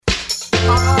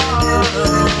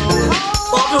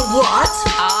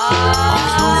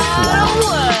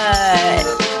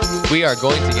are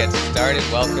going to get started.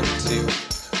 Welcome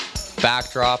to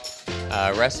Backdrop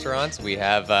Restaurants. We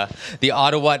have the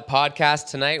Ottawhat podcast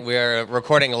tonight. We are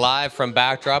recording live from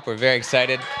Backdrop. We're very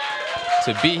excited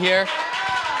to be here.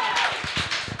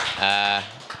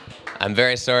 I'm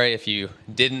very sorry if you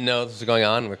didn't know this was going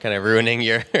on. We're kind of ruining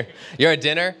your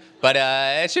dinner, but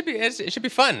it should be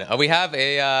fun. We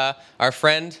have our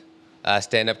friend,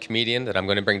 stand-up comedian that I'm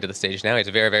going to bring to the stage now. He's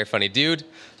a very, very funny dude.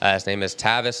 His name is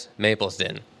Tavis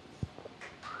Maplesden.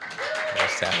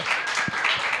 There's Tavis.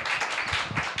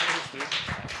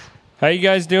 How you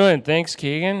guys doing? Thanks,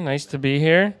 Keegan. Nice to be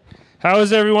here. How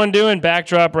is everyone doing?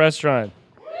 Backdrop Restaurant.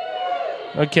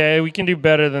 Okay, we can do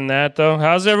better than that, though.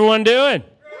 How's everyone doing?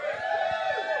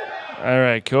 All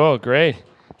right, cool, great.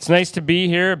 It's nice to be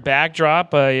here.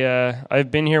 Backdrop.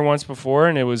 I've been here once before,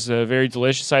 and it was very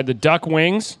delicious. I had the duck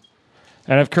wings,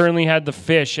 and I've currently had the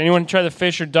fish. Anyone try the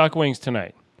fish or duck wings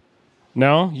tonight?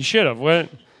 No? You should have. What?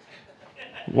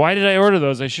 Why did I order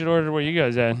those? I should order what you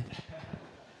guys had.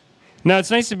 Now,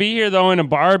 it's nice to be here, though, in a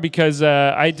bar because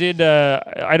I don't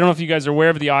know if you guys are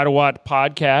aware of the Ottawhat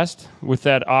podcast with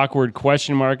that awkward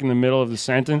question mark in the middle of the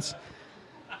sentence.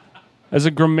 As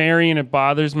a grammarian, it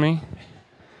bothers me.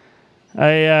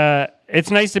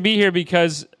 It's nice to be here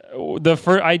because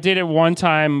I did it one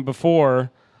time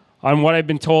before on what I've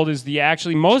been told is the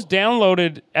actually most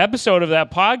downloaded episode of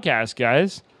that podcast,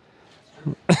 guys.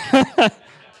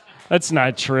 That's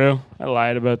not true. I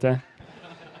lied about that.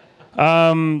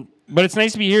 But it's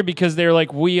nice to be here because they're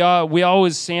like, we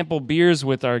always sample beers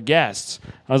with our guests.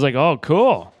 I was like, oh,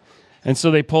 cool. And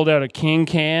so they pulled out a king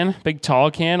can, big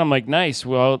tall can. I'm like, nice.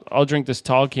 Well, I'll drink this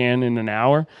tall can in an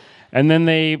hour. And then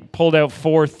they pulled out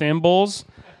 4 thimbles.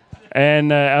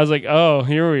 And I was like, oh,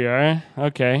 here we are.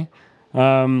 Okay.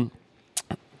 So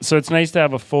it's nice to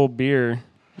have a full beer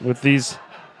with these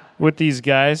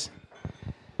guys.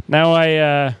 Now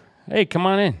hey, come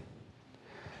on in.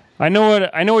 I know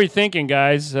what you're thinking,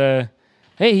 guys. Hey,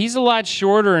 he's a lot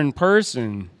shorter in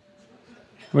person,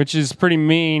 which is pretty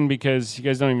mean because you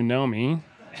guys don't even know me.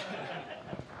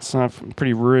 It's not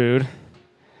pretty rude.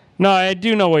 No, I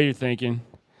do know what you're thinking,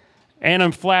 and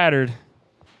I'm flattered,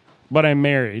 but I'm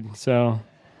married, so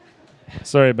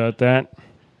sorry about that.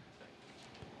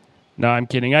 No, I'm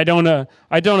kidding. I don't know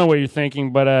what you're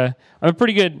thinking, but I'm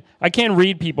pretty good. I can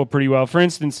read people pretty well. For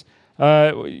instance,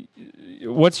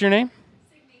 what's your name?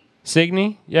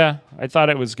 Signe? Yeah, I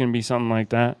thought it was going to be something like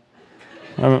that.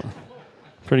 I'm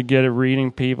pretty good at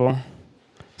reading people.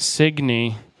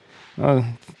 Signe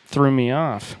threw me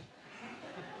off.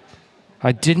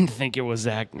 I didn't think it was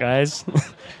that, guys.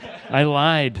 I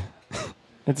lied.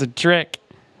 It's a trick.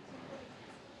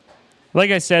 Like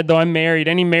I said, though, I'm married.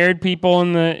 Any married people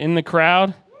in the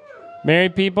crowd?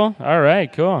 Married people? All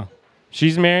right, cool.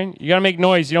 She's married? You got to make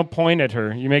noise. You don't point at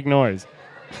her. You make noise.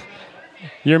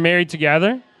 You're married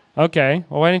together? Okay.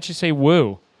 Well, why didn't you say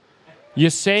woo? You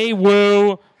say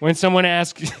woo when someone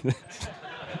asks.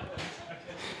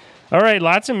 All right,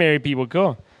 lots of married people.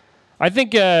 Cool. I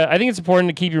think it's important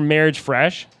to keep your marriage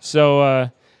fresh. So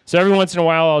every once in a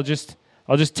while, I'll just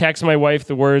text my wife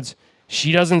the words,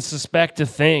 "She doesn't suspect a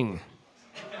thing."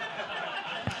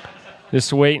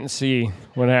 Just wait and see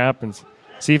what happens.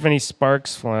 See if any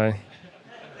sparks fly.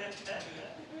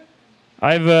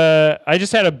 I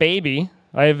just had a baby.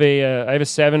 I have a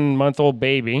 7-month-old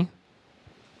baby.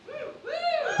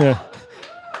 Yeah.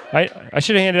 I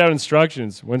should have handed out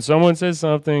instructions when someone says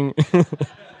something.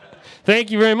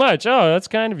 Thank you very much. Oh, that's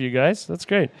kind of you guys. That's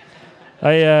great.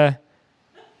 I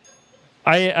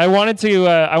wanted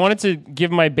to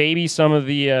give my baby some of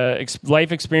the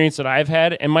life experience that I've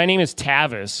had, and my name is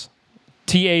Tavis,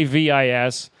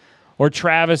 Tavis, or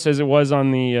Travis as it was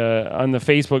on the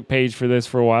Facebook page for this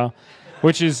for a while,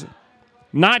 which is.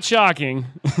 Not shocking.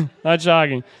 Not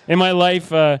shocking. In my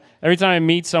life, every time I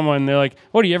meet someone, they're like,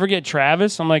 oh, do you ever get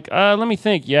Travis? I'm like, let me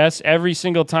think. Yes, every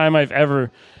single time I've ever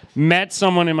met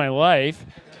someone in my life.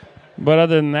 But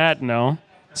other than that, no.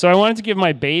 So I wanted to give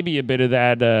my baby a bit of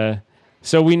that.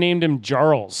 So we named him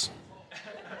Jarls.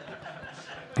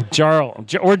 Jarl.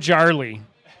 Or Jarly,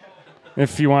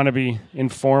 if you want to be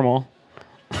informal.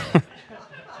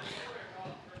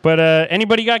 But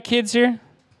anybody got kids here?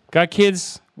 Got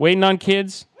kids? Waiting on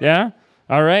kids? Yeah?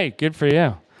 All right, good for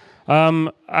you.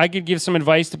 I could give some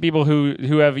advice to people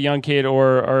who have a young kid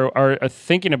or are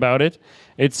thinking about it.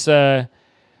 It's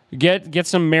get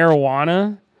some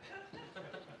marijuana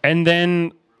and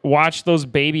then watch those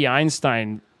Baby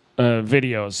Einstein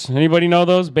videos. Anybody know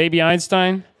those? Baby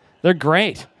Einstein? They're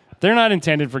great. They're not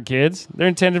intended for kids. They're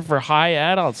intended for high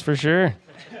adults, for sure.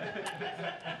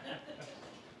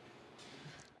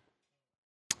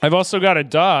 I've also got a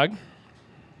dog.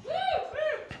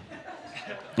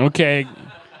 Okay.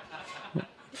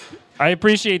 I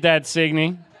appreciate that,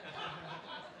 Signe.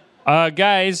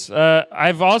 Guys,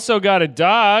 I've also got a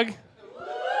dog.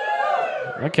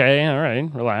 Okay, all right,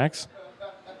 relax.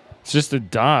 It's just a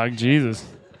dog, Jesus.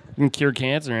 Didn't cure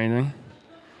cancer or anything.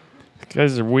 These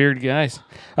guys are weird guys.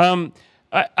 I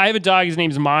have a dog, his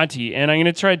name's Monty, and I'm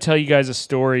going to try to tell you guys a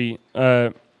story.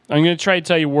 I'm going to try to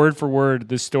tell you word for word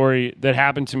the story that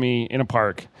happened to me in a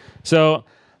park. So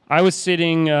I was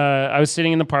sitting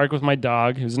in the park with my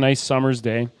dog. It was a nice summer's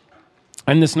day.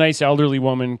 And this nice elderly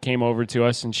woman came over to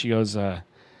us, and she goes,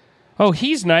 oh,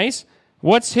 he's nice.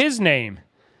 What's his name?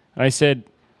 I said,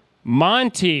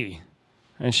 Monty.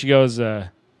 And she goes,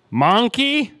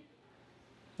 Monkey?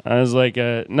 I was like,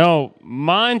 no,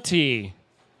 Monty.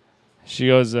 She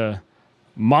goes,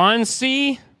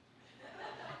 Monsi?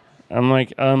 I'm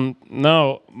like,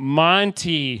 no,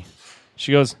 Monty.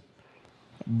 She goes,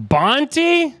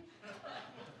 Bonty?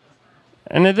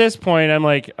 And at this point, I'm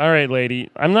like, all right,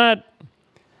 lady, I'm not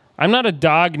a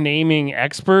dog naming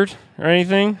expert or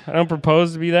anything. I don't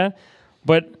propose to be that.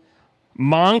 But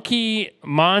Monkey,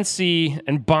 Monsi,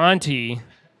 and Bonty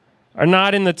are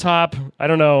not in the top, I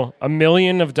don't know, 1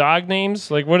 million of dog names.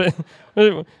 Like, what?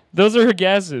 Those are her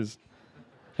guesses.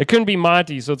 It couldn't be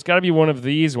Monty, so it's got to be one of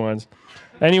these ones.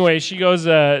 Anyway, she goes,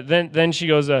 then she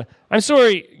goes, I'm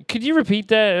sorry, could you repeat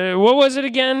that? What was it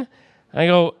again? I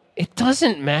go, it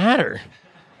doesn't matter.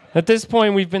 At this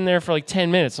point, we've been there for like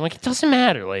 10 minutes. I'm like, it doesn't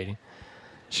matter, lady.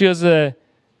 She goes,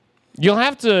 you'll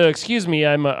have to excuse me.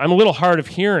 I'm a little hard of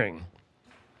hearing.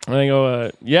 And I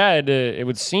go, yeah, it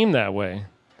would seem that way.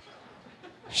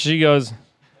 She goes,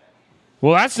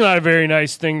 well, that's not a very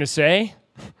nice thing to say.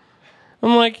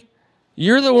 I'm like,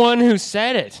 you're the one who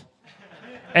said it.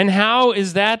 And how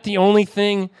is that the only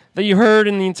thing that you heard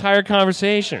in the entire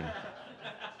conversation?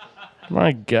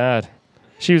 My God.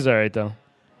 She was all right, though.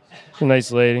 She's a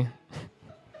nice lady.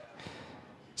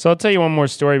 So I'll tell you one more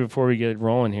story before we get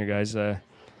rolling here, guys. I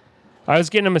was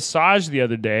getting a massage the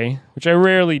other day, which I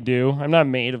rarely do. I'm not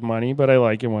made of money, but I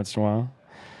like it once in a while.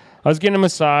 I was getting a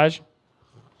massage,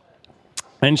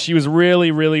 and she was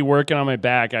really, really working on my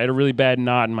back. I had a really bad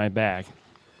knot in my back.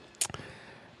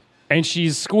 And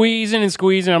she's squeezing and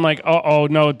squeezing. I'm like, oh,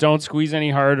 no, don't squeeze any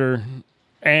harder.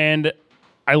 And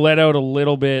I let out a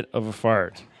little bit of a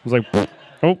fart. I was like,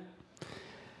 oh.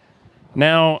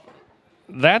 Now,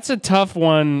 that's a tough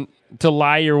one to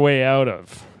lie your way out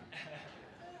of.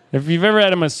 If you've ever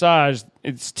had a massage,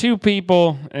 it's 2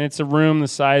 people, and it's a room the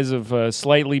size of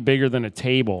slightly bigger than a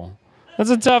table. That's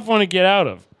a tough one to get out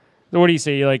of. So what do you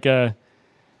say? You're like,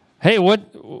 hey,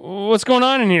 what's going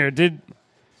on in here? Did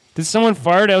someone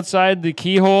fart outside the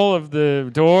keyhole of the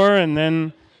door, and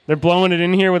then they're blowing it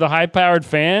in here with a high-powered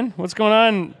fan? What's going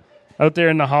on out there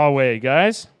in the hallway,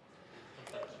 guys?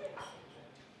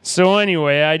 So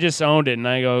anyway, I just owned it, and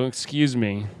I go, excuse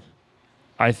me,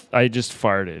 I just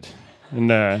farted.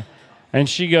 And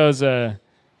she goes, oh,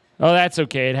 that's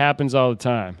okay. It happens all the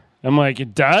time. I'm like,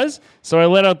 it does? So I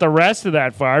let out the rest of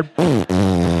that fart.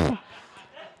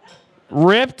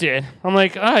 Ripped it. I'm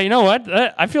like, oh, you know what?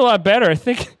 I feel a lot better. I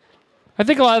think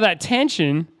a lot of that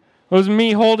tension was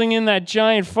me holding in that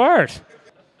giant fart.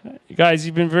 You guys,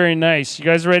 you've been very nice. You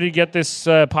guys ready to get this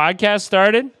podcast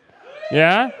started?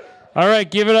 Yeah? All right,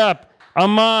 give it up.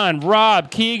 Amon,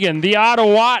 Rob, Keegan, the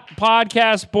Ottawhat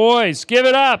podcast boys. Give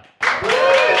it up.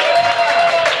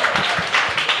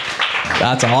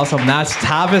 That's awesome. That's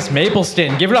Tavis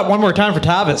Maplesden. Give it up one more time for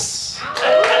Tavis.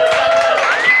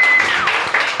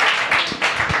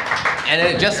 And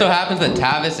it just so happens that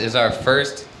Tavis is our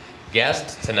first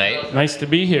guest tonight. Nice to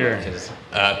be here. Which is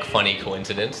a funny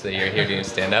coincidence that you're here doing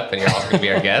stand-up and you're also going to be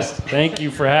our guest. Thank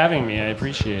you for having me. I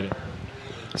appreciate it.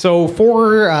 So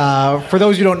for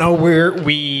those who don't know,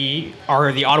 we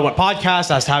are the Ottawhat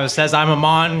podcast. As Tavis says, I'm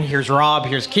Amon. Here's Rob.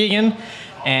 Here's Keegan.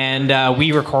 And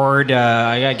we record,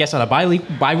 I guess, on a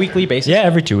bi-weekly basis. Yeah,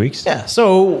 every 2 weeks. Yeah.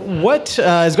 So what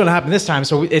is going to happen this time?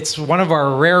 So it's one of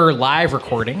our rare live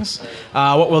recordings.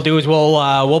 What we'll do is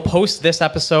we'll post this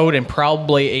episode and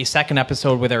probably a second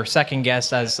episode with our second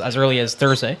guest as early as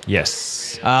Thursday.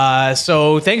 Yes.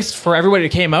 So thanks for everybody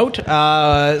that came out.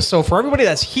 So for everybody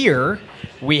that's here,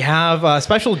 we have a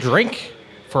special drink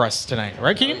for us tonight.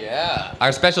 Right, Keegan? Yeah.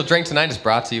 Our special drink tonight is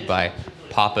brought to you by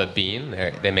Papa Bean.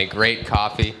 They make great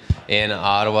coffee in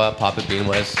Ottawa. Papa Bean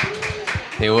was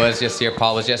just here.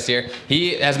 Paul was just here.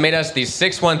 He has made us the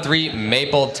 613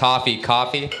 Maple Toffee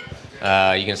Coffee. You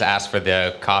can just ask for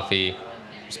the coffee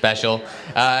special.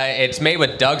 It's made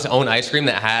with Doug's own ice cream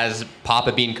that has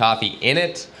Papa Bean coffee in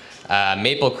it,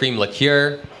 maple cream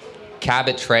liqueur,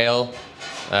 Cabot Trail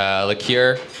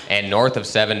liqueur, and North of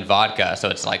 7 vodka. So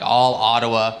it's like all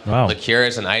Ottawa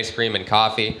liqueurs and ice cream and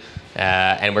coffee.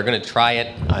 And we're going to try it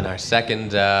on our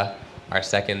second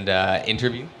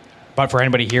interview. But for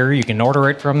anybody here, you can order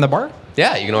it from the bar?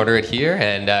 Yeah, you can order it here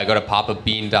and go to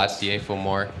papabean.ca for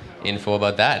more info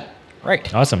about that.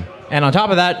 Right. Awesome. And on top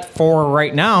of that, for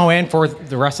right now and for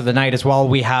the rest of the night as well,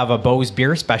 we have a Beau's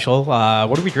beer special.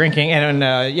 What are we drinking? And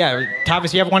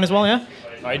Tavis, you have one as well, yeah?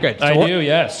 I do,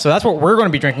 yes. So that's what we're going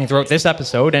to be drinking throughout this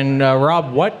episode. And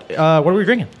Rob, what are we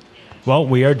drinking? Well,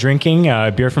 we are drinking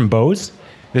beer from Beau's.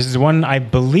 This is one I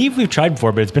believe we've tried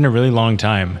before, but it's been a really long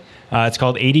time. It's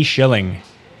called 80 Shilling.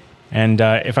 And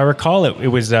if I recall, it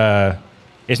was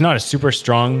it's not a super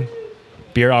strong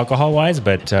beer alcohol-wise,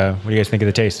 but what do you guys think of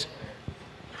the taste?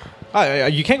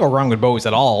 You can't go wrong with Beau's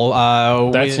at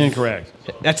all. That's incorrect.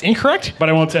 That's incorrect? But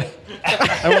I won't tell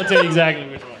you exactly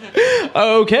which one.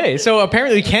 Okay, so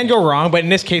apparently you can go wrong, but in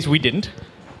this case we didn't.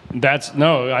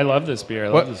 I love this beer. I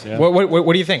love this. Yeah.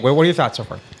 What do you think? What are your thoughts so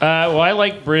far? Well, I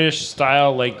like British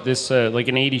style, like this, like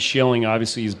an 80 shilling.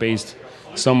 Obviously, is based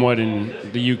somewhat in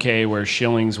the UK, where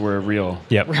shillings were a real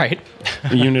Right.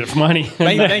 unit of money.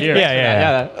 Thank you.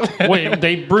 Yeah. Wait,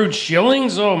 they brewed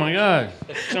shillings? Oh my god,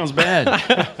 sounds bad.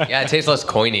 Yeah, it tastes less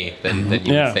coiny than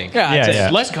you would think.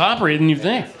 It's less coppery than you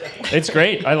think. It's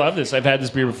great. I love this. I've had this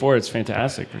beer before. It's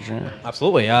fantastic for sure.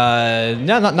 Absolutely.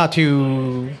 Not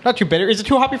too bitter. Is it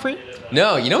too hoppy for you?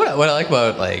 No, you know what I like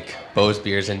about like Beau's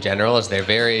beers in general is they're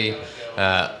very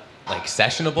like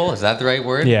sessionable. Is that the right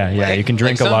word? Yeah. Like, you can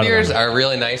drink a lot some beers of them. are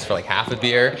really nice for like half a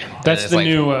beer. That's the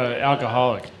new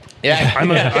alcoholic. Yeah, I'm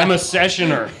a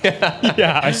sessioner.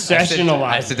 I session a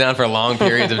lot. I sit down for long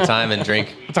periods of time and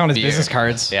drink. It's on his beer. business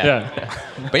cards. Yeah.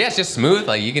 But yeah, it's just smooth.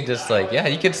 Like you can just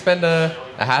you could spend a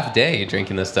half day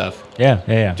drinking this stuff.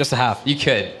 Yeah. Just a half. You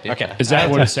could. Okay. Is that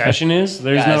what a session is?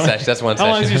 There's that's one How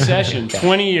long is your session. session?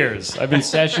 20 years. I've been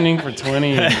sessioning for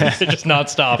 20 years. Just not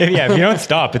stop. If you don't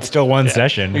stop, it's still one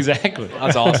session. Exactly.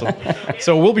 That's awesome.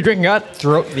 So we'll be drinking that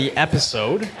throughout the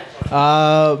episode.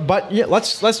 But yeah,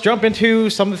 let's jump into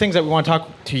some of the things that we want to talk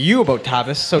to you about,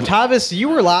 Tavis. So Tavis, you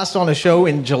were last on a show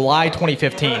in July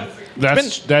 2015.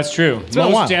 That's true. It's been a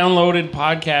while. Most downloaded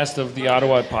podcast of the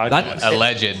Ottawhat podcast.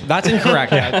 Alleged. That's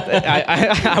incorrect.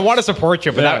 I want to support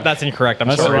you, but that's incorrect.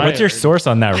 I'm sorry. right. What's your source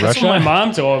on that, That's Russia? what my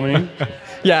mom told me.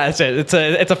 Yeah, it's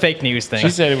a fake news thing. She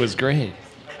said it was great.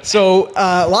 So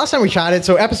last time we chatted,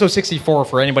 so episode 64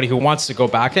 for anybody who wants to go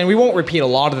back, and we won't repeat a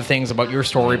lot of the things about your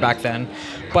story back then,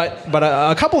 but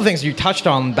a couple of things you touched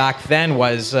on back then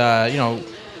was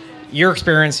your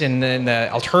experience in the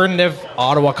alternative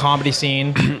Ottawa comedy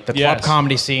scene, the club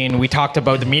comedy scene. We talked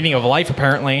about the meaning of life.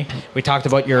 Apparently, we talked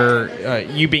about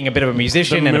you being a bit of a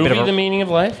musician and a bit of The Meaning of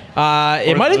Life.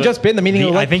 It might have just been the meaning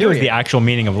of life. I think it was the actual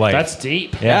meaning of life. That's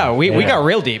deep. Yeah, we got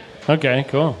real deep. Okay,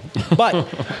 cool. But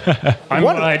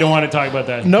I don't want to talk about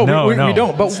that. no, No, we no.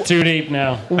 don't. But It's too deep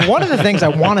now. one of the things I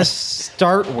want to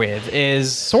start with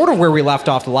is sort of where we left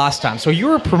off the last time. So you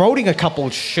were promoting a couple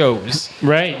of shows,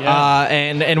 Right, yeah.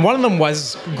 and one of them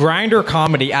was Grinder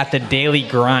Comedy at the Daily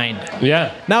Grind.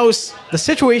 Yeah. Now the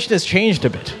situation has changed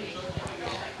a bit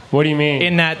What do you mean?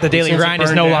 in that the Daily Since it Grind is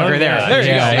burned no down? longer there. Yeah. There you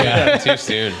go. Yeah, too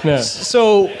soon. Yeah.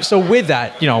 So with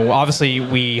that, obviously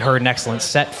we heard an excellent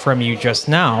set from you just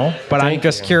now, but I'm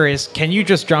just curious, can you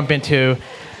just jump into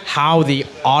how the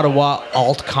Ottawa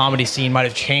alt comedy scene might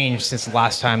have changed since the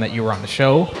last time that you were on the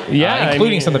show? Yeah,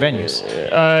 including some of the venues.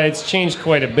 It's changed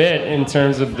quite a bit in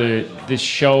terms of the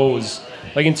shows.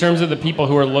 Like in terms of the people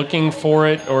who are looking for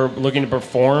it or looking to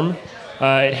perform,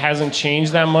 it hasn't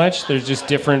changed that much. There's just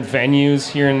different venues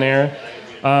here and there.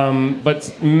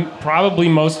 But probably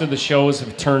most of the shows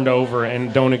have turned over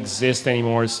and don't exist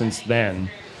anymore since then.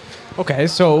 Okay,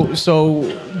 so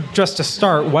just to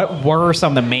start, what were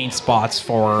some of the main spots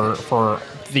for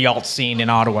the alt scene in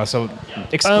Ottawa? So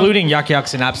excluding Yuck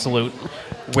Yucks and Absolute,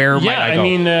 where might I go? I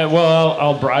mean,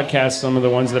 I'll broadcast some of the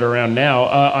ones that are around now.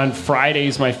 On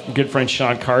Fridays, my good friend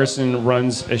Sean Carson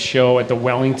runs a show at the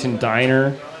Wellington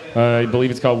Diner. I believe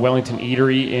it's called Wellington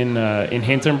Eatery in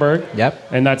Hintonburg. Yep.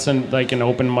 And that's like an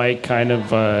open mic kind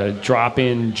of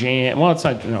drop-in jam. Well, it's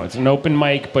not. No, it's an open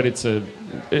mic, but it's a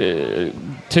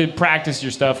to practice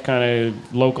your stuff kind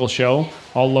of local show,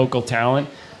 all local talent.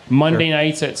 Monday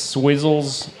nights at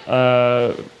Swizzles,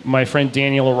 my friend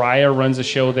Daniel Araya runs a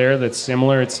show there that's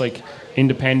similar. It's like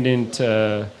independent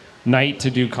night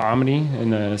to do comedy,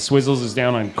 and Swizzles is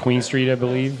down on Queen Street, I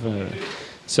believe.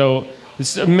 So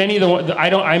many of the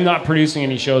I'm not producing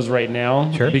any shows right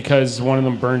now because one of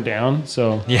them burned down.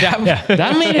 So that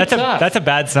made it tough. That's a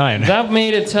bad sign. That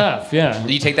made it tough. Yeah.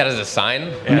 Do you take that as a sign?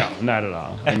 No, not at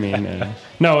all. I mean,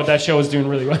 No, that show was doing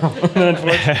really well.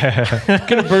 Unfortunately,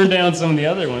 could have burned down some of the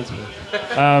other ones.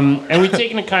 And we've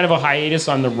taken a kind of a hiatus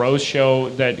on the roast show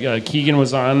that Keegan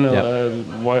was on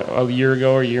a year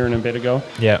ago or a year and a bit ago.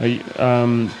 Yeah.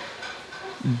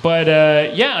 But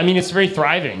I mean, it's very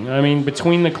thriving. I mean,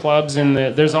 between the clubs and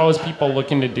there's always people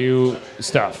looking to do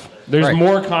stuff. There's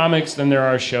more comics than there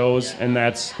are shows, and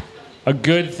that's a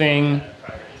good thing.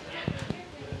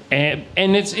 And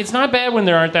it's not bad when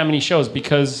there aren't that many shows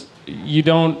because you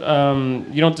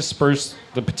don't disperse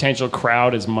the potential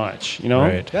crowd as much. You know,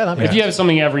 Right. Yeah, that makes if you have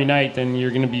something every night, then you're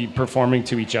going to be performing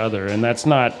to each other, and that's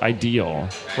not ideal.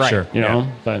 Right. Sure. You know,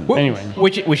 but anyway,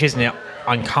 Which isn't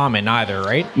uncommon either,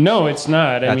 right? no, it's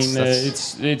not. I That's- mean,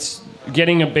 that's- it's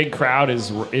getting a big crowd is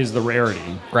the rarity.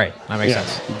 Right. That makes Yeah.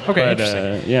 sense. Okay, But,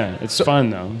 interesting. it's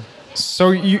fun though.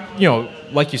 So you know,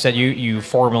 like you said, you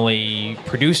formerly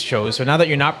produced shows. So now that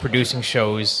you're not producing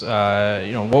shows,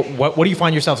 what do you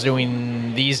find yourselves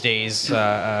doing these days?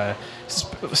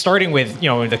 Starting with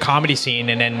the comedy scene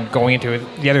and then going into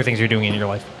the other things you're doing in your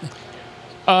life.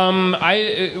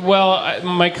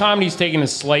 My comedy's taking a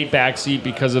slight backseat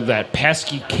because of that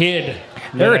pesky kid.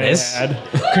 There that it I is. had.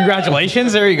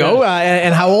 Congratulations. There you go.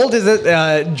 And how old is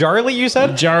it? Charlie, you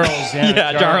said? Charles,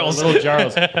 Yeah, Charles. little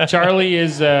Charles. Charlie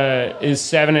is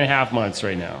 7.5 months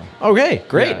right now. Okay,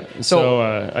 great. Yeah, So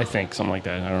I think something like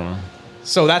that. I don't know.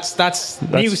 so that's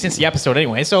new since the episode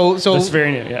anyway. So That's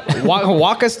very new. Yeah.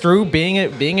 walk us through being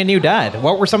a new dad.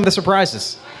 What were some of the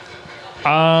surprises?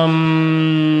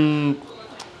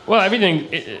 Well,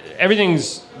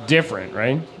 everything's different,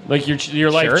 right? Like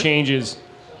your life Sure. changes.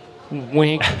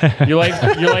 Wink. Your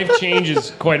life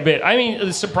changes quite a bit. I mean,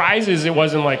 the surprises. It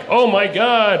wasn't like, oh my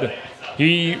god,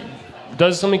 he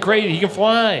does something crazy. He can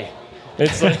fly.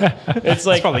 It's like That's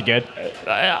probably good.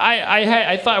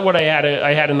 I thought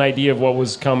I had an idea of what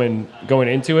was going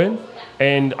into it,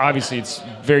 and obviously it's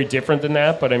very different than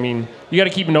that. But I mean, you got to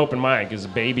keep an open mind because a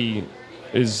baby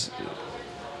is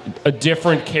a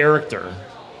different character,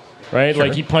 right? Sure.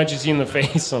 Like he punches you in the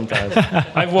face sometimes.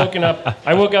 I woke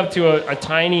up to a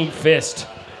tiny fist,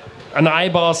 an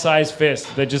eyeball-sized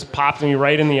fist that just popped me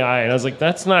right in the eye, and I was like,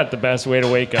 that's not the best way to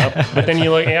wake up. But then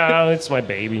you look, yeah, it's my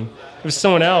baby. If it was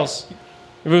someone else,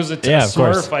 if it was a of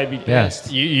course. Smurf, I'd be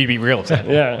pissed. You'd be real upset.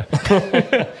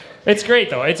 Yeah. It's great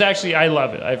though. It's actually, I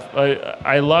love it.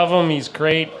 I love him. He's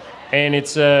great, and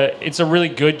it's a really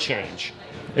good change.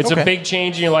 It's Okay. a big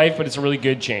change in your life, but it's a really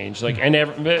good change. Like, and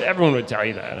everyone would tell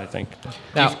you that. I think.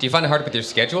 Do you find it hard with your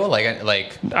schedule? Like I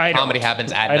don't- comedy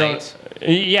happens at I night. don't.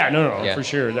 Yeah, no, Yeah. for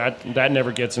sure. That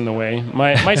never gets in the way.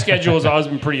 My schedule has always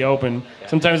been pretty open.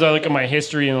 Sometimes I look at my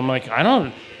history and I'm like,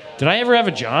 did I ever have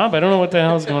a job? I don't know what the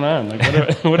hell is going on. Like,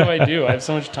 what do I do? I have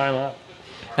so much time off.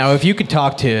 Now, if you could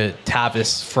talk to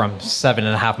Tavis from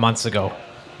 7.5 months ago,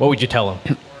 what would you tell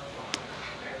him?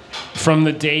 From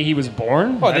the day he was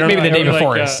born? Well, I don't maybe know, the day I would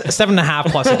before. like, 7.5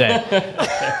 plus a day.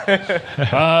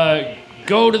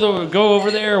 go over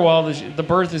there while the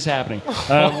birth is happening.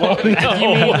 What do you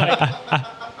mean?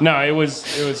 Like, no, it was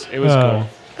cool. It was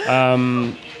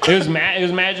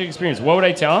a magic experience. What would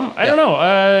I tell him? I don't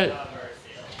know.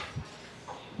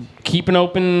 Keep an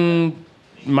open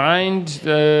mind.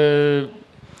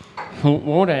 What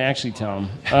would I actually tell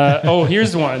him?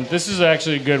 Here's one. This is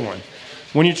actually a good one.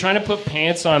 When you're trying to put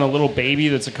pants on a little baby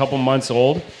that's a couple months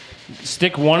old,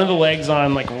 stick one of the legs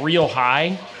on like real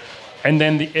high, and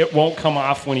then it won't come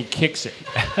off when he kicks it.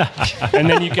 And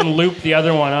then you can loop the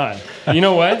other one on. You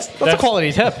know what? That's a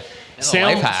quality tip.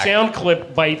 Sound life hack.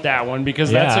 clip bite that one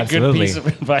because Yeah, that's a absolutely. good piece of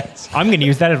advice. I'm going to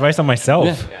use that advice on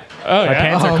myself. Oh, My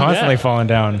pants are constantly falling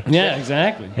down. Yeah,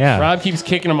 exactly. Yeah. Rob keeps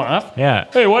kicking them off. Yeah.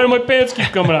 Hey, why do my pants keep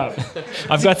coming off?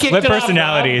 I've got kicked split it off,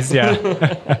 personalities.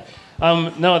 Yeah.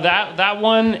 No, that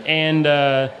one, and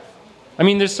I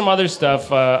mean, there's some other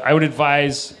stuff. I would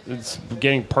advise it's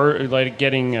getting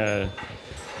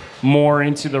more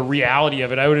into the reality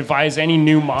of it. I would advise any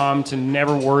new mom to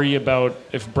never worry about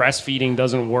if breastfeeding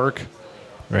doesn't work.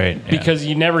 Right. Yeah. Because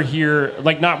you never hear,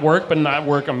 like, not work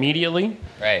immediately.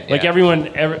 Right. Like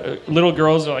yeah. little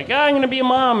girls are like, I'm going to be a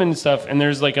mom and stuff. And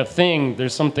there's like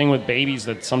there's something with babies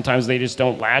that sometimes they just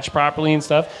don't latch properly and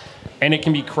stuff. And it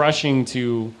can be crushing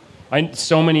to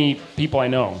so many people I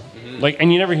know. Like,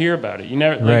 and you never hear about it. You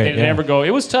never, Right, they never go, it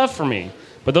was tough for me.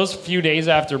 But those few days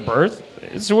after birth,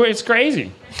 it's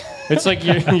crazy. It's like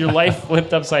your life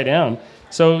flipped upside down.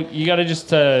 So you got to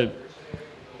just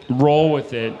roll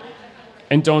with it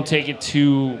and don't take it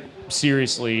too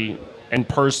seriously and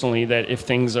personally that if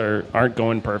things aren't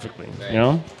going perfectly, you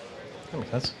know? That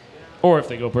makes sense. Or if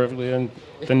they go perfectly,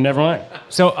 then never mind.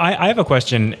 So I have a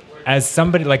question. As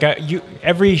somebody like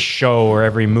every show or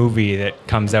every movie that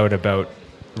comes out about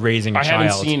raising a I child.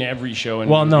 haven't seen every show.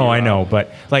 Well, no, I know,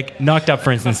 but like Knocked Up,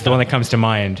 for instance, the one that comes to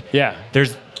mind. Yeah.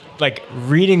 There's like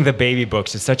reading the baby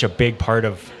books is such a big part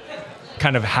of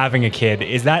kind of having a kid.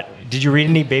 Did you read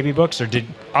any baby books or did?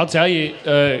 I'll tell you,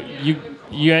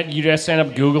 you just end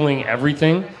up Googling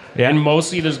everything. Yeah. And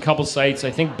mostly there's a couple sites.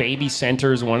 I think Baby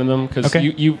Center is one of them because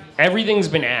Okay. everything's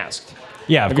been asked.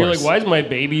 Yeah, of If you're course. like, why is my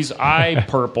baby's eye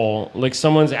purple? Like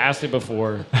someone's asked it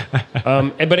before,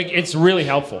 but it's really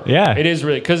helpful. Yeah. it is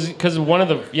really because one of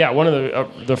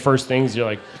the first things you're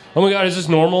like, oh my god, is this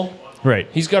normal? Right.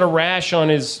 He's got a rash on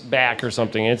his back or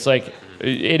something. It's like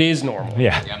it is normal.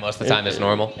 Yeah. Yeah, most of the time it's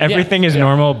normal. Everything is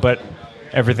normal, but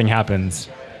everything happens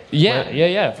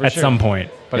Yeah, for at sure. some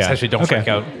point. But Yeah. essentially, don't Okay. freak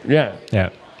out. Yeah. Yeah.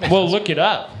 Well, look it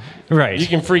up. Right. You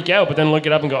can freak out, but then look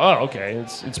it up and go, oh, okay,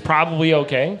 it's probably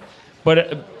okay.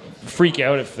 But freak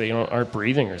out if they aren't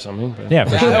breathing or something. But Yeah,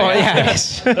 for sure. Oh, yeah.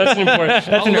 that's an important.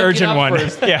 That's an urgent one.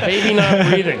 Yeah. Baby not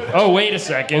breathing. Oh, wait a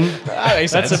second.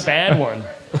 makes That's sense. a bad one.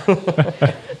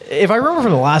 If I remember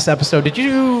from the last episode, did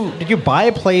you buy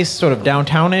a place sort of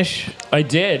downtownish? I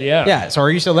did, yeah. Yeah. So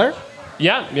are you still there?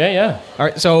 Yeah. All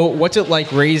right. So what's it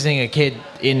like raising a kid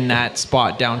in that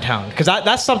spot downtown? Because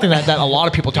that's something that a lot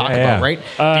of people talk Yeah, about, yeah. right?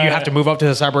 Do you have to move up to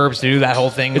the suburbs to do that whole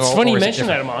thing? It's or- funny or you is it mention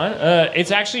that, different? Amon.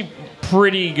 It's actually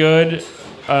pretty good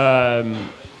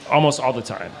almost all the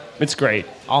time. It's great.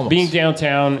 Almost. Being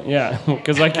downtown, yeah,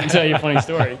 because I can tell you a funny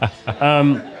story.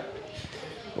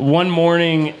 One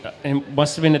morning, it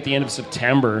must have been at the end of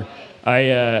September,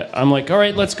 I'm like, all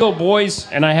right, let's go, boys.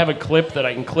 And I have a clip that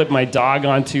I can clip my dog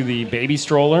onto the baby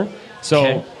stroller. So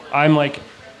Okay. I'm like,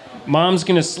 Mom's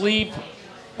going to sleep.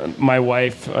 My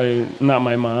wife, not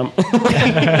my mom.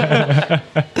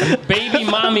 Baby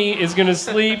mommy is going to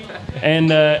sleep,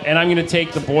 and I'm going to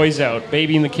take the boys out.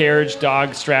 Baby in the carriage,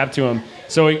 dog strapped to him.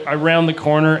 So I round the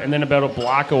corner, and then about a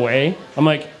block away, I'm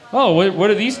like, oh, what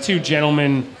are these two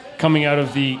gentlemen coming out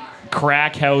of the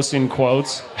crack house, in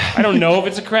quotes? I don't know if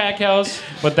it's a crack house,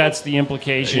 but that's the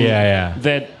implication Yeah.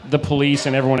 that the police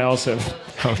and everyone else have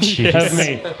Oh, jeez. have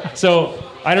made. So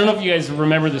I don't know if you guys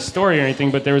remember the story or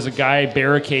anything, but there was a guy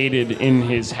barricaded in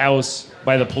his house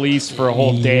by the police for a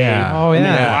whole day. Yeah. Oh, And they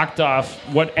yeah. blocked off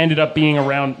what ended up being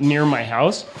around near my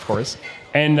house. Of course.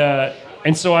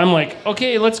 And so I'm like,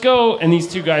 okay, let's go. And these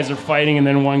two guys are fighting, and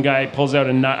then one guy pulls out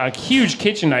a huge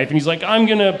kitchen knife, and he's like, I'm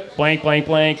gonna blank, blank,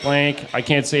 blank, blank. I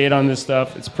can't say it on this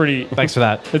stuff. It's pretty. Thanks for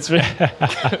that. It's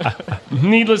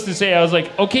needless to say, I was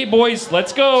like, okay, boys,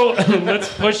 let's go.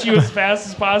 Let's push you as fast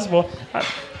as possible.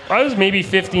 I was maybe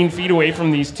 15 feet away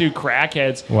from these two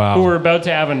crackheads Wow. who were about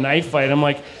to have a knife fight. I'm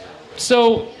like,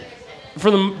 so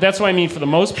that's what I mean. For the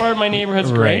most part, my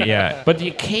neighborhood's great. Right, yeah. But the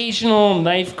occasional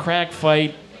knife crack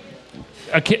fight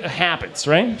happens,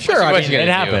 right? Sure. I What mean, you It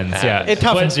gonna do? happens, yeah. it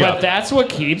toughens you But up. that's what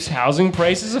keeps housing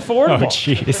prices Oh, affordable.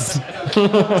 jeez.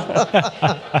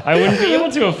 I wouldn't be able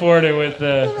to afford it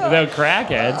without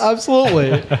crackheads.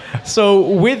 Absolutely. So,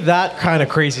 with that kind of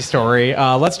crazy story,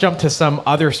 let's jump to some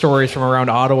other stories from around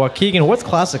Ottawa. Keegan, what's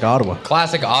classic Ottawa?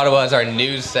 Classic Ottawa is our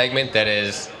news segment that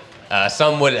is,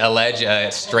 some would allege, a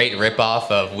straight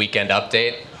ripoff of Weekend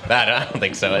Update. But I don't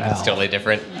think so. It's totally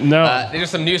different. No. These are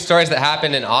some news stories that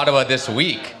happened in Ottawa this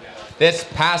week. This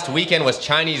past weekend was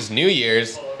Chinese New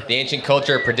Year's. The ancient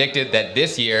culture predicted that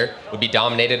this year would be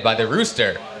dominated by the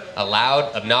rooster, a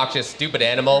loud, obnoxious, stupid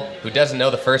animal who doesn't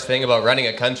know the first thing about running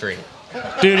a country.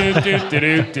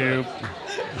 Do.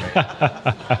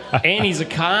 And he's a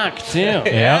cock too.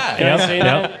 Yeah. Can I say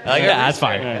that? I like Yeah, a that's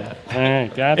rooster. fine. All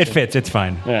right, gotcha. It fits. It's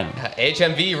fine. Yeah.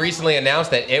 HMV recently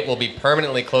announced that it will be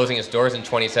permanently closing its doors in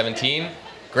 2017.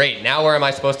 Great. Now where am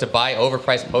I supposed to buy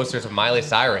overpriced posters of Miley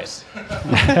Cyrus?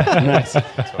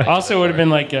 Also, would have been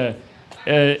like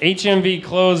HMV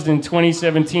closed in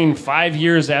 2017, 5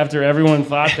 years after everyone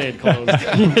thought they had closed.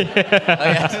 Oh,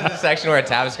 yeah, this is the section where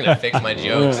Tavis is going to fix my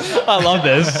jokes. I love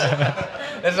this.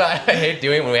 That's what I hate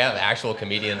doing when we have actual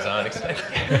comedians on.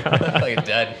 Like a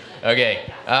dud. Okay.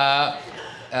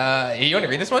 You want to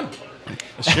read this one?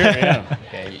 Sure, yeah.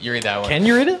 Okay, you read that one. Can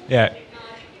you read it? Yeah.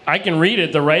 I can read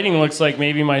it. The writing looks like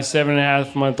maybe my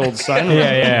 7.5-month-old son.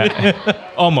 Yeah.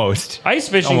 Almost. Ice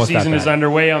fishing Almost that season is bad.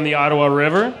 underway on the Ottawa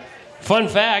River. Fun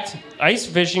fact, ice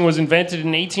fishing was invented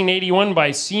in 1881 by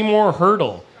Seymour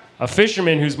Hurdle, a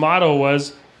fisherman whose motto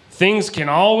was, "Things can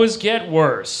always get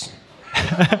worse."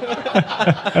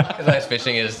 Because ice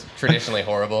fishing is traditionally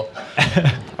horrible.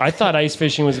 I thought ice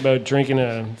fishing was about drinking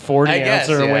a 40 I guess,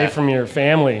 ouncer away yeah. from your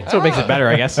family. That's what makes it better,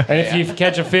 I guess. And if you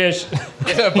catch a fish,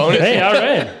 Is that a bonus? hey, all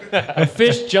right. A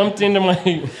fish jumped into my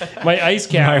ice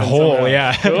cap. My hole,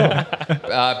 yeah.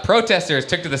 Cool. Protesters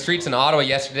took to the streets in Ottawa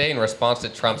yesterday in response to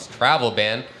Trump's travel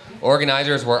ban.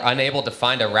 Organizers were unable to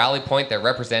find a rally point that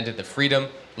represented the freedom,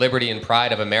 liberty, and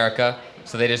pride of America,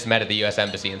 so they just met at the U.S.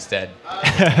 Embassy instead.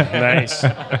 Nice.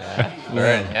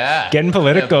 Yeah. Getting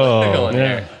political. In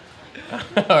here.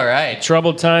 All right.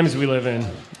 Troubled times we live in.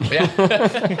 Yeah.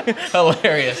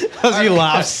 Hilarious. As he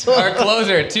laughs. Our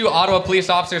closer, 2 Ottawa police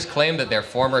officers claimed that their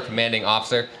former commanding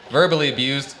officer verbally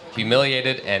abused,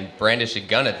 humiliated, and brandished a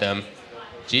gun at them.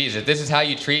 Geez, if this is how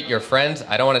you treat your friends,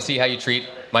 I don't want to see how you treat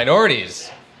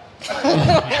minorities. Oh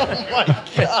my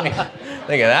God.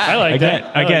 Think of that. I like Again,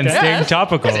 that. I like again, that. staying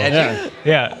topical. That's edgy.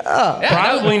 Yeah. Yeah.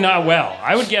 Probably not well.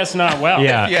 I would guess not well.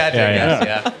 Yeah. Yeah,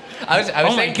 yeah. I was Oh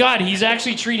my saying, God, he's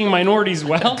actually treating minorities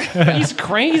well. He's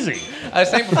crazy. I was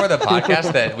saying before the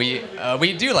podcast that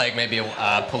we do like maybe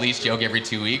a police joke every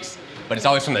 2 weeks, but it's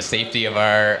always from the safety of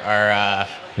our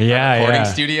recording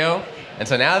studio. And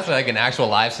so now it's like an actual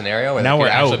live scenario where Now there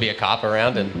we're could actually out. be a cop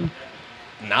around and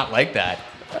not like that.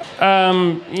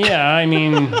 Yeah, I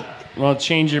mean, well,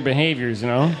 change your behaviors, you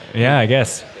know? Yeah, I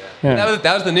guess. That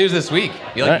was the news this week.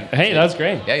 You like? Hey, that's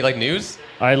great. Yeah, you like news?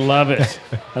 I love it.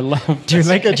 I love Do you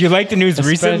like the news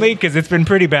recently? Because it's been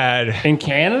pretty bad. In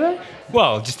Canada?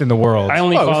 Well, just in the world. I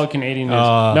only follow Canadian news.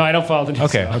 No, I don't follow the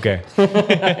news. Okay.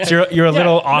 So you're a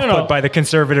little off no. put by the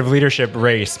conservative leadership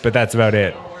race, but that's about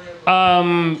it.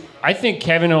 I think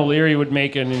Kevin O'Leary would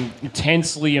make an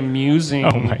intensely amusing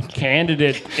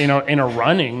candidate in a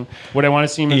running. Would I want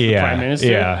to see him as the prime minister?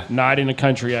 Yeah. Not in a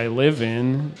country I live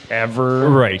in ever.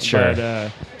 Right, sure.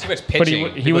 But, Too much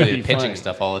pitching. he would be pitching fine.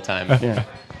 stuff all the time. yeah.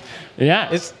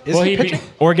 Yeah. Is well, he he'd be- pitching?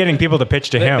 Or getting people to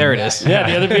pitch to him. There it is. Yeah,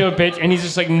 the other people would pitch, and he's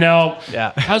just like, no.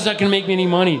 Yeah. How's that going to make me any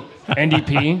money?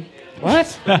 NDP?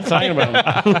 What are you talking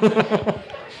about?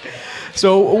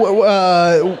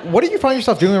 So, what do you find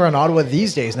yourself doing around Ottawa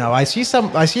these days? Now, I see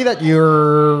that you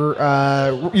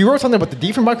wrote something about the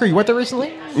Diefenbunker. You went there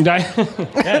recently.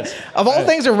 Yes. Of all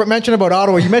things that were mentioned about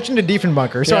Ottawa, you mentioned the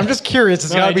Diefenbunker. So Yeah. I'm just curious.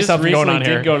 There's got to be something going on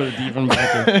here. I did go to the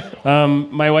Diefenbunker.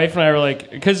 My wife and I were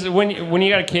like, because when you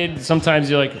got a kid, sometimes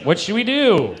you're like, what should we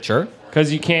do? Sure.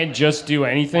 Because you can't just do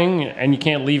anything, and you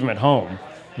can't leave them at home.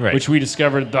 Right. Which we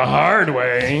discovered the hard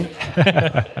way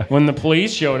when the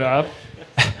police showed up.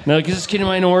 And they're like, is this kid a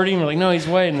minority? And we're like, no, he's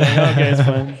white. And they're like, okay, it's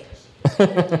fine.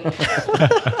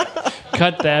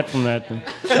 Cut that from that thing.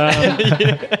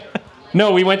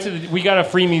 No, we got a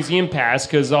free museum pass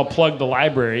because I'll plug the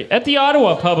library. At the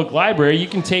Ottawa Public Library, you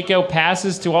can take out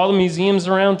passes to all the museums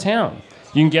around town.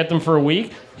 You can get them for a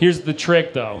week. Here's the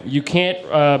trick, though. You can't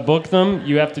book them.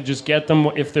 You have to just get them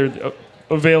if they're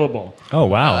available. Oh,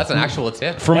 wow. That's an actual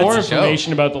tip. For more That's a show.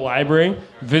 information about the library,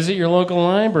 visit your local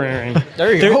library.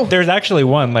 There you go. There's actually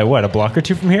one, like what, a block or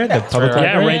two from here? The public Yeah,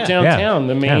 library? right downtown,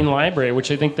 the main Yeah. library,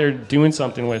 which I think they're doing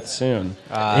something with soon.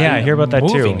 Yeah, I hear about that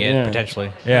too. Moving it Yeah.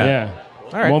 potentially. Yeah.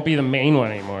 All right. Won't be the main one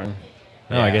anymore.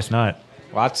 No, I guess not.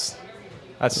 Well,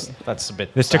 that's a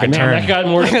bit. This took a Man, turn. that got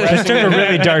more depressing. This took a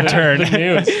really dark turn. The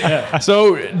news. Yeah.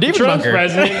 So Trump's Diefenbunker.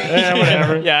 president. Yeah,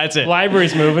 whatever. Yeah, that's it.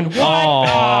 Library's moving. What?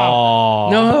 Oh.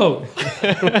 No.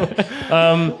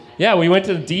 Yeah, we went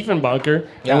to the Diefenbunker,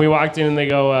 Yeah. and we walked in, and they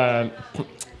go,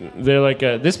 they're like,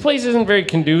 this place isn't very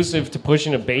conducive to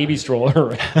pushing a baby stroller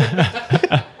around.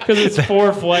 Because it's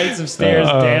 4 flights of stairs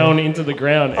down into the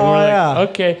ground. And we're like, yeah.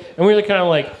 okay. And we were kind of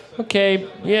like, okay,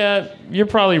 yeah, you're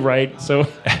probably right. So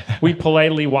we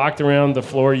politely walked around the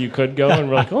floor you could go, and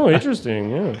we're like, oh, interesting.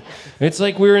 Yeah. It's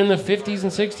like we were in the 50s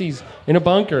and 60s in a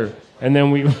bunker. And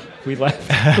then we left.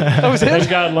 That was it? And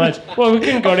got lunch. Well, we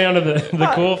couldn't go down to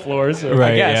the cool floors. So.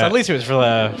 Right. Yes, yeah. at least it was for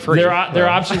the free. Their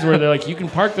options were they're like, you can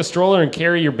park the stroller and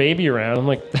carry your baby around. I'm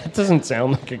like, that doesn't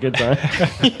sound like a good time.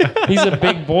 He's a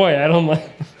big boy. I don't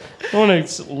want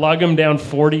to lug him down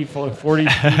 40 feet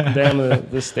down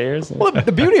the stairs. Well,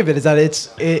 the beauty of it is that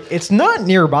it's not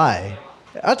nearby.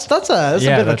 That's a bit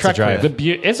of a that's trek a drive. for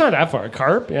you. It's not that far.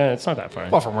 Carp? Yeah, it's not that far.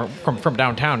 Well, from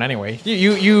downtown anyway.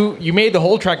 You made the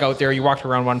whole trek out there. You walked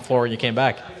around one floor. You came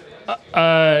back.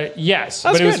 Yes,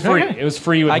 That's but it was good. free. Okay. It was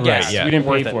free with I guess, gas. yeah. We didn't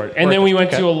Worth pay it. for it. And Worth then we it. went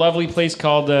Okay. to a lovely place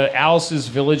called Alice's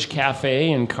Village Cafe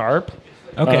in Carp.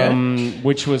 Okay.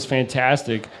 Which was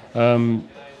fantastic.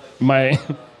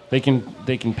 They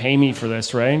can pay me for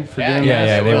this, right? For doing Yeah,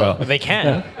 this? they will. They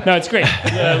can. No, it's great.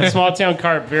 Small town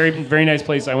Carp, very very nice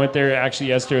place. I went there actually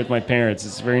yesterday with my parents.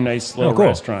 It's a very nice little cool.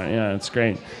 restaurant. Yeah, it's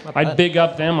great. I'd big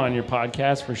up them on your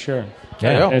podcast for sure.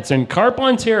 There you go. It's in Carp,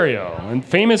 Ontario, and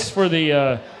famous for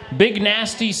the big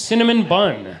nasty cinnamon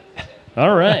bun.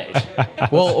 All right.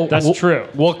 Well, That's true.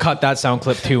 We'll cut that sound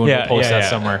clip too, and Yeah, we'll post yeah, that yeah.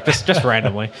 somewhere, just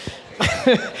randomly.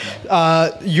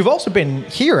 You've also been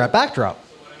here at Backdrop.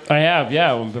 I have,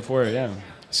 yeah, before, yeah.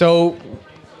 So,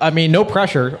 I mean, no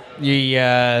pressure.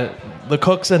 The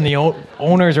cooks and the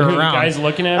owners are You around. guys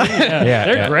looking at me? Yeah, Yeah,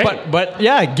 they're yeah. great. But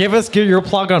yeah, give your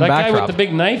plug on that guy Backdrop. with the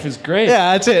big knife is great.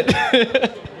 Yeah, that's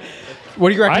it. What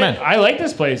do you recommend? I like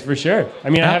this place for sure. I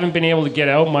mean, I haven't been able to get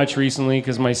out much recently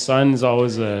because my son's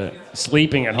always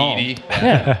sleeping at home. Needy.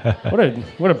 Yeah,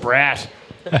 what a brat.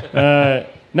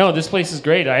 No, this place is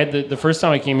great. I had the first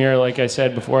time I came here, like I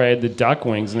said before, I had the duck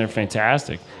wings, and they're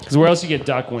fantastic. Because where else you get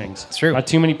duck wings? It's true. Not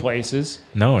too many places.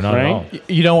 No, not Right? at all.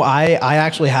 You know, I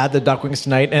actually had the duck wings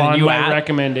tonight, and On you my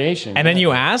recommendation. and then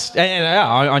you asked, and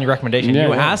on your recommendation, Yeah,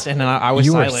 you yeah. asked, and then I was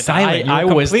You were silent. silent. You I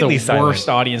were was the completely silent. worst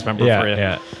audience member for it.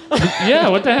 Yeah, Yeah,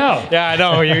 what the hell? Yeah, I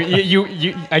know.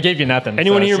 You I gave you nothing.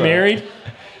 Anyone so- here so- married?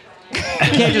 You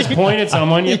can't just point at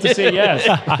someone. You have to say yes.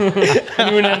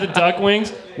 Anyone have the duck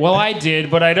wings? Well, I did,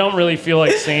 but I don't really feel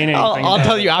like saying anything. I'll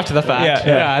tell you after the fact.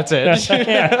 Yeah, Yeah, that's it.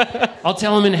 Yeah. I'll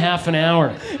tell him in half an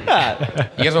hour. You guys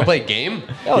want to play a game?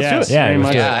 Yeah, let's do Yes, it. Yeah, very let's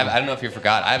much. do it. Yeah, I don't know if you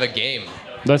forgot. I have a game.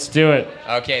 Let's do it.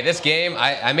 Okay, this game,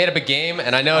 I made up a game,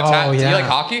 and I know Oh, do you yeah. like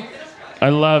hockey? I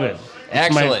love it. It's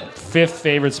Excellent. my fifth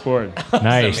favorite sport.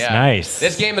 Nice, Yeah. nice.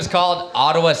 This game is called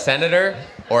Ottawa Senator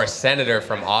or Senator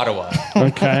from Ottawa.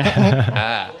 Okay.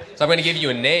 So I'm going to give you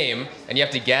a name, and you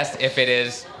have to guess if it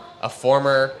is a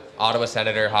former Ottawa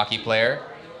Senator hockey player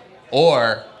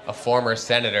or a former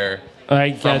senator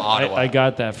from Ottawa. I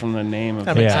got that from the name of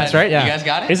That it. makes Yeah. sense, right? Yeah. You guys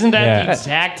got it? Isn't that Yeah. the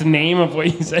exact name of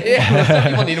what you said? Yeah, some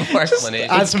people need more explanation.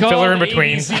 add some filler in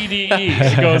between. ABCDE.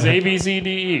 It goes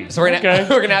ABCDE. So we're okay.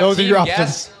 gonna have Those are Team your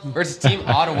Guest versus Team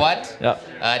Ottawhat.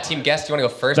 Yep. Team Guest, do you want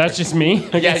to go first? That's just me.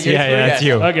 yeah, Yeah, yeah, that's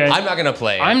you. Okay. I'm not gonna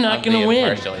play. I'm not gonna being win.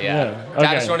 impartial, yeah. Yeah, okay.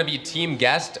 Tavis, do you want to be Team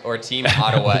Guest or Team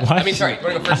Ottawhat? I mean, sorry, you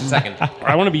want to go first and second?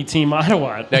 I want to be Team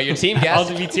Ottawa. No, you're Team I'll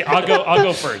Guest. I'll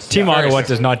go first. Team First. Ottawa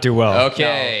does not do well.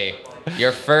 Okay,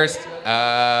 your first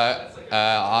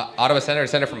Ottawa Senator,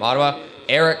 Senator from Ottawa,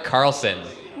 Eric Carlson.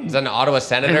 Is that an Ottawa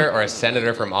Senator or a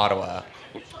Senator from Ottawa?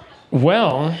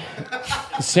 Well,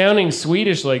 sounding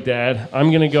Swedish like that, I'm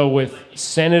going to go with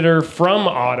Senator from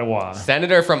Ottawa.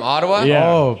 Senator from Ottawa? Yeah.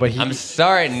 Oh, but I'm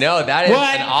sorry, no, that is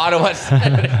What? an Ottawa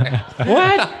Senator.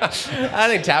 What? I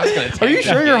think Tavis going to take Are you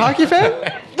sure you're a hockey fan?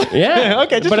 Yeah.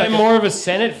 Okay, just but I'm checking. more of a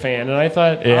Senate fan, and I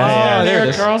thought, yeah, there it Eric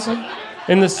is. Carlson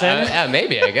in the Senate. Yeah,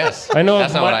 maybe, I guess. I know.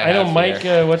 That's not what I I know have Mike.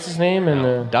 here. What's his name?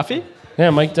 And Duffy? yeah,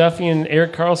 Mike Duffy and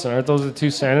Eric Carlson. Aren't those the two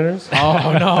senators?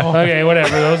 Oh no. Okay, whatever.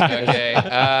 Those guys. Okay,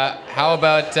 how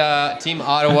about Team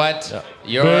Ottawa? Boo.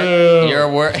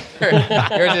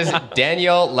 Yours is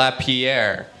Daniel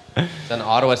Lapierre. Is an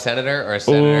Ottawa Senator or a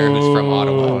Senator who's from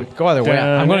Ottawa? Go either way.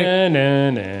 I'm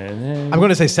going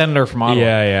to say Senator from Ottawa.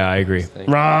 Yeah, I agree.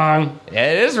 Wrong.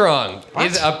 Yeah, it is wrong.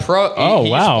 He's a pro. Oh, he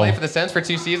used to wow. play for the Sens for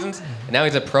 2 seasons, and now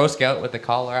he's a pro scout with the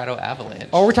Colorado Avalanche.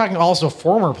 Oh, we're talking also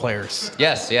former players.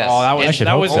 Yes. Oh, that was, It's should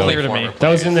that hope was so. clear to me. former That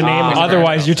was in the name. of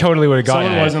Otherwise, you totally would have gotten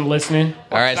Someone it. wasn't listening.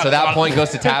 All right, so that point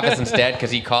goes to Tavis instead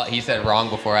because he said wrong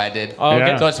before I did. Oh, okay.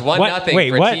 Yeah. So it's 1-0 What?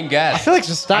 Wait, for what? Team I Guest. feel like it's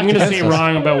just stacked I'm going to against say us.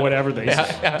 wrong about whatever they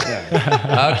say.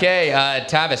 Okay,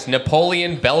 Tavis,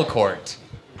 Napoleon Belcourt.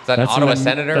 Is that an Ottawa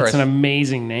Senator? That's or an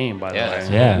amazing name, by the Yeah, way. that's-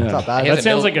 Yeah. It's not bad. He has That a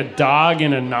sounds mil- like a dog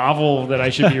in a novel that I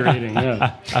should be reading.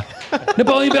 Yeah.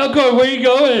 Napoleon Belcourt, where are you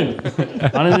going?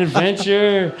 On an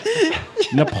adventure.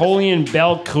 Napoleon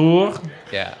Belcourt.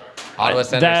 Yeah. Ottawa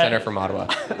Senator, that- Senator from Ottawa.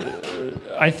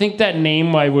 I think that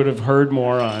name I would have heard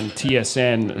more on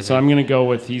TSN, so I'm going to go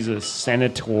with he's a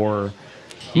senator.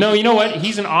 No, you know what?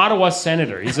 He's an Ottawa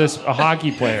Senator. He's a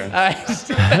hockey player.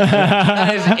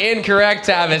 That is incorrect,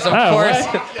 Tavis. Of Oh,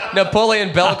 course,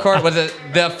 Napoleon Belcourt was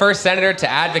the first senator to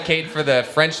advocate for the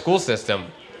French school system.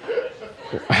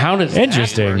 How does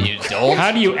Interesting. You dolt.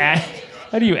 How do you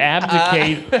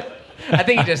abdicate? I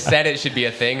think he just said it should be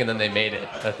a thing, and then they made it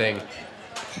a thing.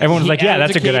 Everyone's like, yeah,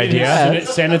 that's a good abdicated idea. his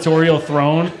senatorial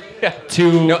throne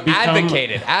to No, become,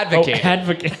 advocated. Oh, Advocated.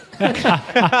 advocate.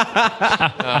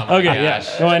 Oh, Okay, yeah.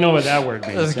 gosh. No, I know what that word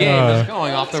This means. game is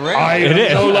going off the rails. I It am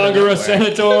is. no longer a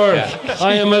senator.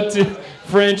 I am a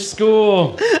French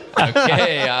school.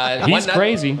 Okay, He's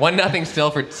crazy. 1-0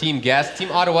 still for Team Guest.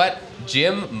 Team Ottawa,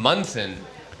 Jim Munson.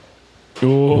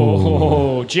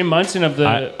 Oh, Jim Munson of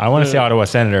the. I want to say Ottawa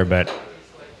Senator, but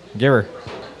Giver.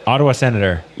 Ottawa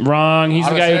Senator. Wrong. He's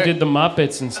the Ottawa guy who Senator. did the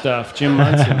Muppets and stuff. Jim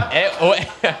Munson.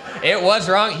 It was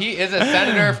wrong. He is a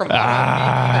senator from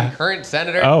Ottawa. The current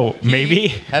senator. Oh, He maybe?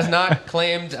 has not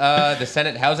claimed the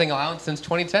Senate housing allowance since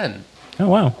 2010. Oh,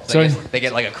 wow. So I guess they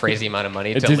get like a crazy amount of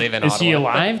money to live in is Ottawa. he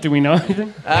alive? Do we know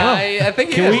anything? I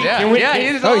think he Can is. we- yeah, can we- yeah,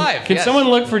 can- he's alive. Can yes. someone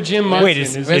look for Jim Munson? Wait,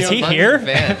 is he Munson here?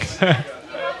 fans.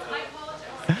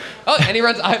 Oh, and he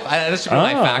runs this should be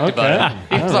my fact about him.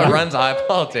 He also runs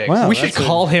iPolitics. Wow. We should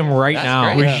call him right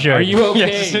now. great. We should. Are you okay?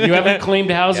 Yes. You haven't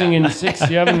claimed housing in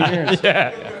 6-7 years.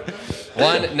 Yeah.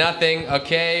 1-0.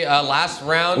 Okay, last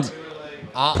round.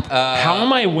 How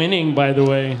am I winning, by the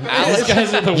way? Alex- These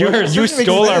guys are the worst. You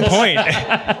stole our point.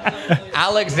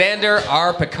 Alexander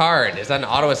R. Picard. Is that an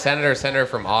Ottawa senator or senator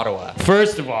from Ottawa?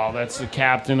 First of all, that's the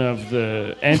captain of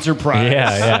the Enterprise.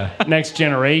 Yeah. Next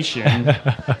Generation.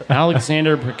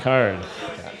 Alexander Picard.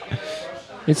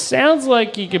 It sounds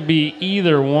like he could be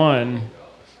either one,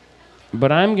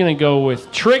 but I'm going to go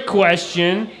with trick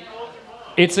question.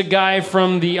 It's a guy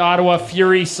from the Ottawa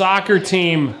Fury soccer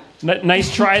team.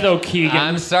 Nice try, though, Keegan.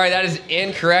 I'm sorry, that is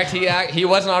incorrect. He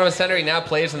was an Ottawa senator. He now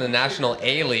plays in the National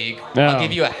A League. Oh. I'll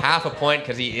give you a half a point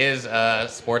because he is a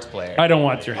sports player. I don't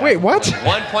want your Wait, what?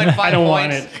 1.5 I don't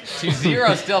want points to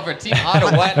 0 still for Team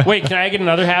Ottawa. Wait, can I get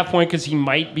another half point because he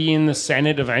might be in the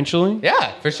Senate eventually?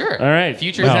 Yeah, for sure. All right.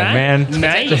 Future Oh, senator. man.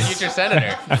 Nice. Future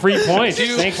senator. 3 points.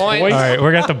 2 Thanks, points. boys. All right,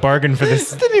 we're going to have to bargain for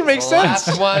this. Didn't even make sense.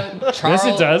 Last one. Yes,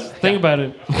 it does. Think about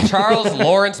it. Charles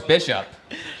Lawrence Bishop.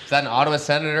 Is that an Ottawa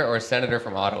senator or a senator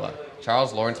from Ottawa?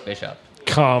 Charles Lawrence Bishop.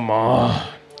 Come on.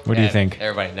 What do you And think?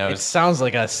 Everybody It knows. sounds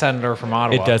like a senator from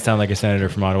Ottawa. It does sound like a senator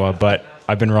from Ottawa, but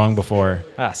I've been wrong before.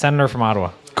 Senator from Ottawa.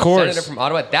 Of course. Senator from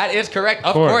Ottawa. That is correct.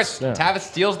 Of Course, course. yeah. Tavis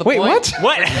steals the Wait, point.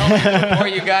 what? What? For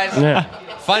you guys. Yeah.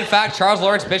 Fun fact, Charles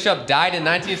Lawrence Bishop died in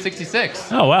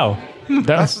 1966. Oh, wow.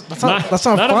 That's not not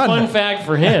fun. a fun fact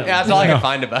for him. Yeah, that's all I can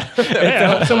find about it. Yeah,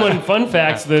 I hope someone fun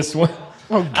facts this one.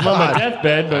 Oh, I'm on my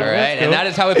deathbed, but All right, and that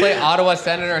is how we play Ottawa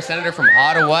Senator, a senator from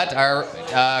Ottawa,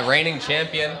 our reigning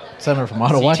champion. Senator from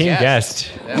Ottawa. Team Yes.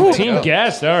 guest. There we Team go.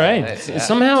 guest. All right. Nice, yeah.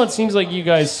 Somehow it seems like you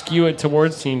guys skew it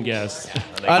towards team guest.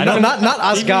 No, not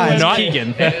us guys. Not-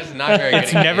 Keegan. It is not very good.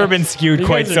 It's never been skewed You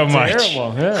quite guys so are much.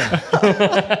 terrible.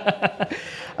 Yeah.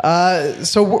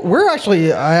 So we're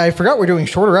actually, I forgot we're doing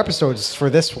shorter episodes for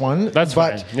this one. That's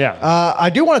but fine, yeah. I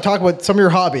do want to talk about some of your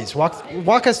hobbies.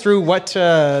 Walk us through what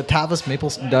Tavis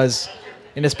Maplesden does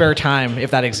in his spare time,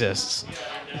 if that exists.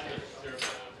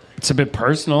 It's a bit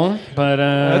personal, but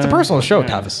It's a personal show,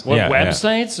 Tavis. What Yeah, yeah.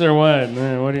 websites or what?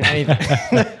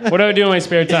 What do I do in my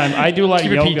spare time? I do a lot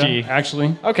Keep of it yoga. PG.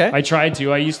 Actually, Okay. I tried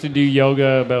to. I used to do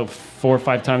yoga about 4 or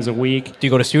 5 times a week. Do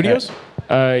you go to studios?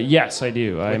 Yes, I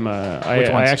do. I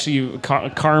ones? actually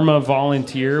karma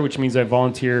volunteer, which means I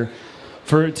volunteer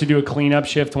to do a cleanup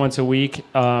shift once a week,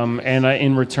 and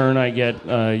in return I get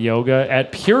yoga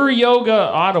at Pure Yoga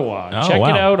Ottawa. Oh, Check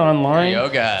wow. it out online.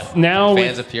 Yoga. Now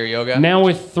Fans with- of pure yoga. Now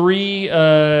with 3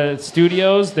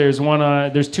 studios, there's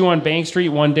there's 2 on Bank Street,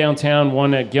 1 downtown,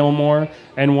 1 at Gilmore,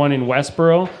 and 1 in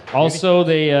Westboro. Also,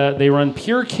 they run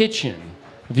Pure Kitchen.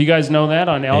 If you guys know that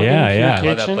on Elgin, Yeah, Pure yeah. I love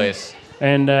that Kitchen. place.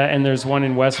 And there's 1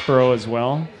 in Westboro as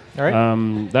well. All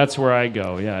right. That's where I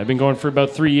go. Yeah, I've been going for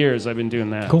about 3 years. I've been doing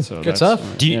that. Cool. So Good that's,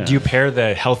 stuff. Do you pair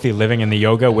the healthy living and the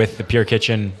yoga with the Pure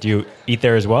Kitchen? Do you eat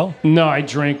there as well? No, I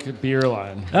drink beer a lot.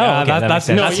 Oh, okay, that makes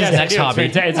sense. That's his next I do. hobby.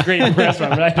 It's a great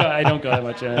restaurant, but I don't go that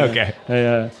much. Okay.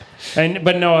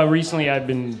 But no, recently I've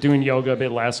been doing yoga a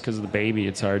bit less because of the baby.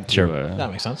 It's hard to Sure.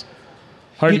 That makes sense.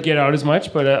 hard to get out as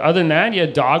much. But other than that, yeah,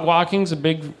 dog walking's a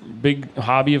big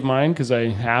hobby of mine because I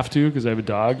have to because I have a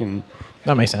dog and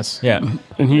That makes sense. Yeah.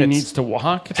 he needs to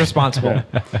walk. It's responsible.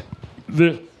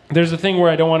 There's a thing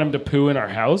where I don't want him to poo in our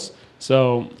house.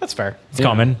 So That's fair. It's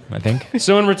common, I think.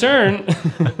 So in return,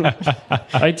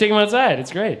 I take him outside.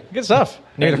 It's great. Good stuff.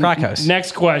 Near the crack house.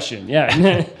 Next question.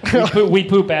 Yeah, we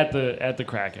poop at the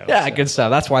crack house. Yeah, good stuff.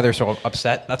 That's why they're so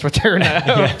upset. That's what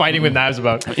they're fighting with knives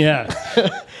about. Yeah.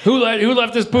 Who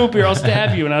left this poop here? I'll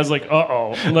stab you. And I was like,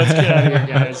 let's get out of here,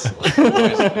 guys.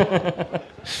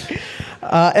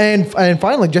 And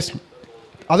finally, just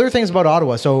other things about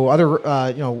Ottawa. So other,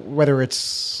 whether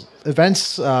it's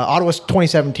events, Ottawa's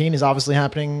 2017 is obviously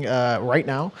happening right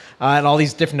now, and all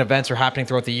these different events are happening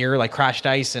throughout the year, like Crashed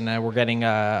Ice, and we're getting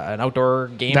an outdoor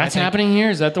game. That's happening here?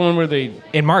 Is that the one where they...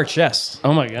 in March. Yes.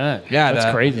 Oh, my God. Yeah,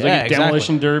 That's crazy. It's yeah, like a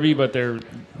demolition derby, but they're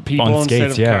people On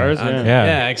instead skates, of yeah. cars.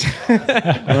 Yeah. Exactly.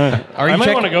 I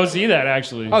might want to go see that,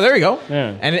 actually. Oh, there you go.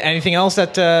 Yeah. And anything else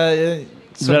that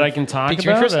that I can talk piques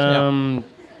your about? interest? Yeah.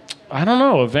 I don't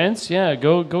know. Events, yeah.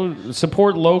 Go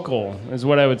support local is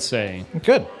what I would say.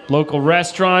 Good. Local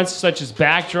restaurants such as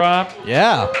Backdrop.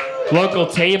 Yeah. Local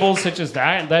tables such as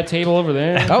that table over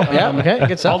there. Oh, yeah. Okay.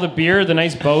 Good stuff. All the beer, the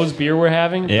nice Bose beer we're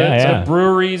having. Yeah, The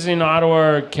breweries in Ottawa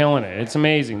are killing it. It's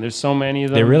amazing. There's so many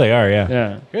of them. They really are, yeah.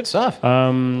 Yeah. Good stuff.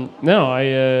 No,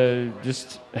 I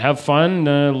just have fun,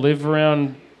 live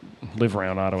around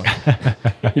Ottawa.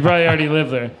 You probably already live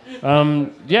there.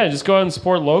 Yeah, just go out and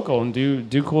support local and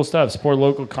do cool stuff. Support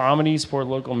local comedy, support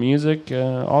local music,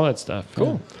 all that stuff.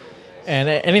 Cool. And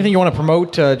anything you want to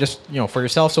promote, just for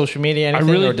yourself, social media, anything,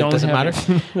 really or don't doesn't have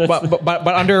matter. but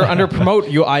under promote,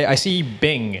 I see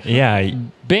Bing. Yeah.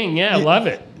 Bing, yeah, I love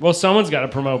it. Well, someone's got to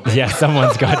promote Bing. Yeah,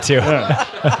 someone's got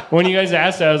to. When you guys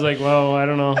asked that, I was like, well, I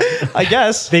don't know. I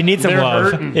guess They need some They're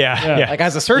love. hurting. Yeah. Yeah. like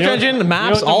as a search engine, the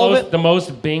maps, You know what all of it. the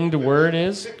most binged word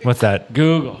is? What's that?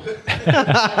 Google.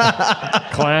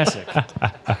 Classic.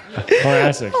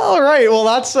 Classic. All right, well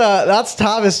that's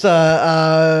Tavis.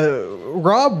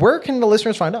 Rob, where can the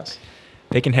listeners find us?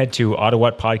 They can head to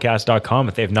ottawhatpodcast.com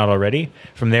if they've not already.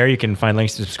 From there, you can find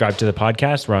links to subscribe to the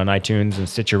podcast. We're on iTunes and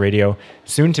Stitcher Radio.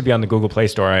 Soon to be on the Google Play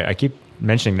Store. I keep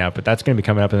mentioning that, but that's going to be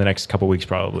coming up in the next couple weeks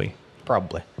probably.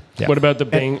 Probably. Yeah. What about the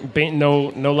Bing?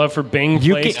 No love for Bing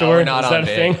You Play can- Store? No, we're not is on that a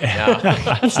thing? Bing. No.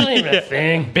 That's not even a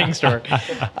thing. Bing store.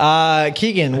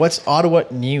 Keegan, what's Ottawa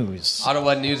News?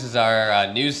 Ottawhat News is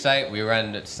our news site. We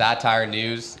run satire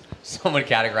news. Someone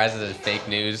categorizes it as fake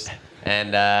news. And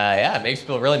it makes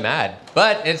people really mad.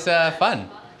 But it's fun.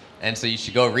 And so you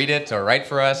should go read it or write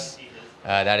for us.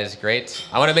 That is great.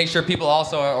 I want to make sure people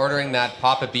also are ordering that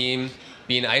Papa Bean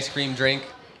ice cream drink.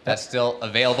 That's still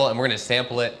available. And we're going to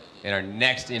sample it in our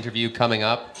next interview coming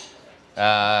up.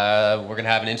 We're going to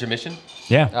have an intermission.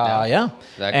 Yeah. Yeah. Is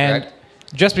that and correct?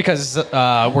 just because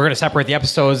we're going to separate the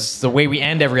episodes, the way we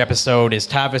end every episode is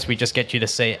Tavis. We just get you to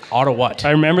say Ottawhat.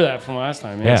 I remember that from last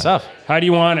time. Yeah. Stuff. How do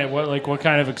you want it? What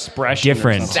kind of expression? or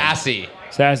Different. something? Sassy.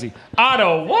 Sassy.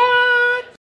 Ottawa!